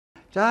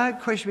Don't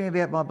question me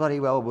about my bloody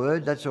well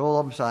word. That's all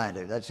I'm saying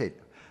to you. That's it.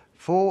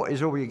 4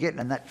 is all you're getting,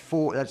 and that's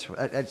 4.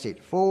 That's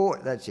it. 4.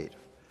 That's it.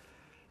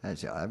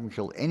 That's it. I haven't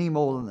killed any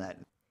more than that.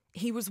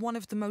 He was one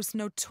of the most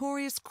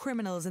notorious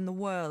criminals in the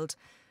world,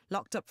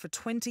 locked up for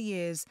 20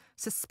 years,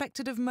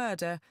 suspected of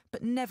murder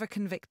but never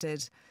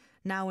convicted.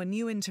 Now a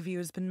new interview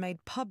has been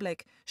made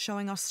public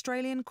showing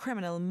Australian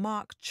criminal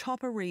Mark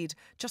Chopper Reid,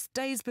 just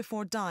days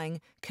before dying,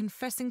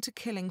 confessing to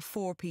killing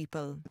 4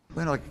 people.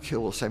 When I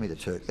killed Sammy the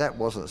Turk, that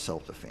wasn't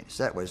self-defence.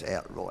 That was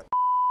outright.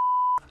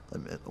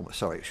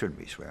 Sorry, it shouldn't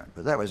be swearing,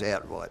 but that was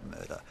outright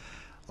murder.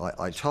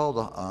 I told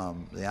the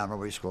armed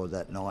robbery squad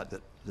that night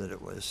that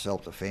it was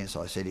self-defence.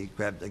 I said he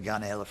grabbed the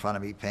gun out of the front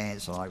of my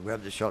pants, and I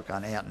grabbed the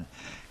shotgun out and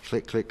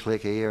click, click,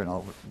 click here, and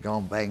I'll go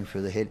and bang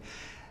through the head.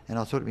 And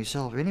I thought to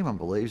myself, if anyone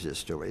believes this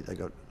story, they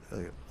got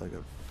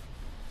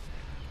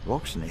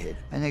rocks in their head.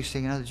 And next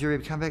thing you know, the jury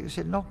would come back and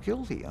said, not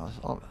guilty.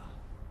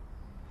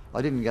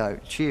 I didn't go,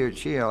 cheer,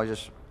 cheer. I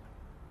just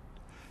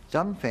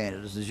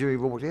dumbfounded as the jury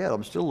walked out.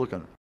 I'm still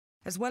looking.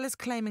 As well as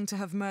claiming to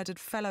have murdered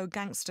fellow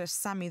gangster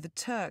Sammy the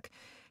Turk,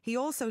 he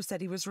also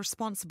said he was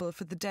responsible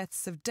for the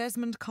deaths of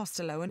Desmond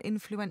Costello, an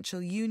influential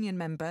union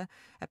member,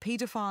 a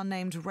paedophile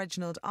named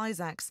Reginald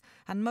Isaacs,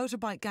 and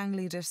motorbike gang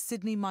leader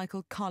Sidney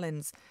Michael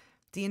Collins.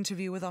 The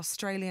interview with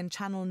Australian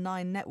Channel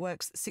 9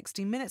 Network's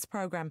 60 Minutes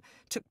programme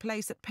took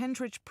place at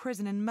Pentridge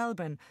Prison in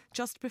Melbourne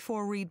just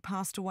before Reid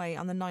passed away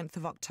on the 9th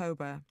of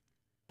October.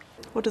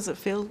 What does it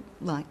feel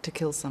like to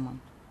kill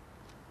someone?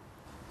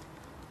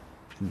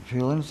 Didn't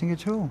feel anything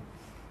at all.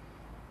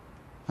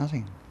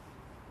 Nothing.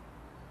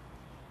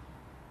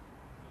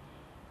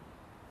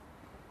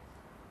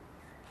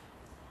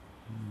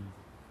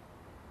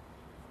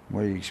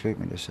 What do you expect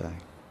me to say?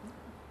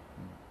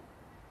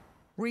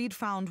 Reid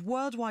found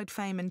worldwide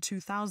fame in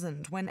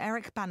 2000 when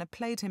Eric Bana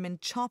played him in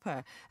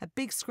Chopper, a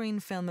big screen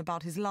film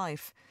about his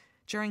life.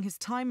 During his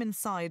time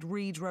inside,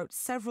 Reid wrote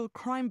several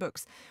crime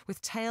books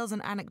with tales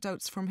and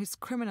anecdotes from his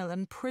criminal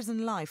and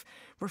prison life,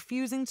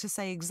 refusing to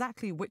say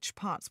exactly which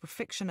parts were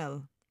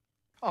fictional.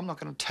 I'm not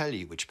going to tell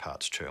you which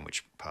part's true and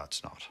which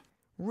part's not.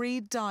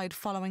 Reid died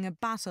following a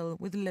battle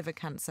with liver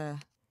cancer.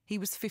 He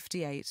was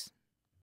 58.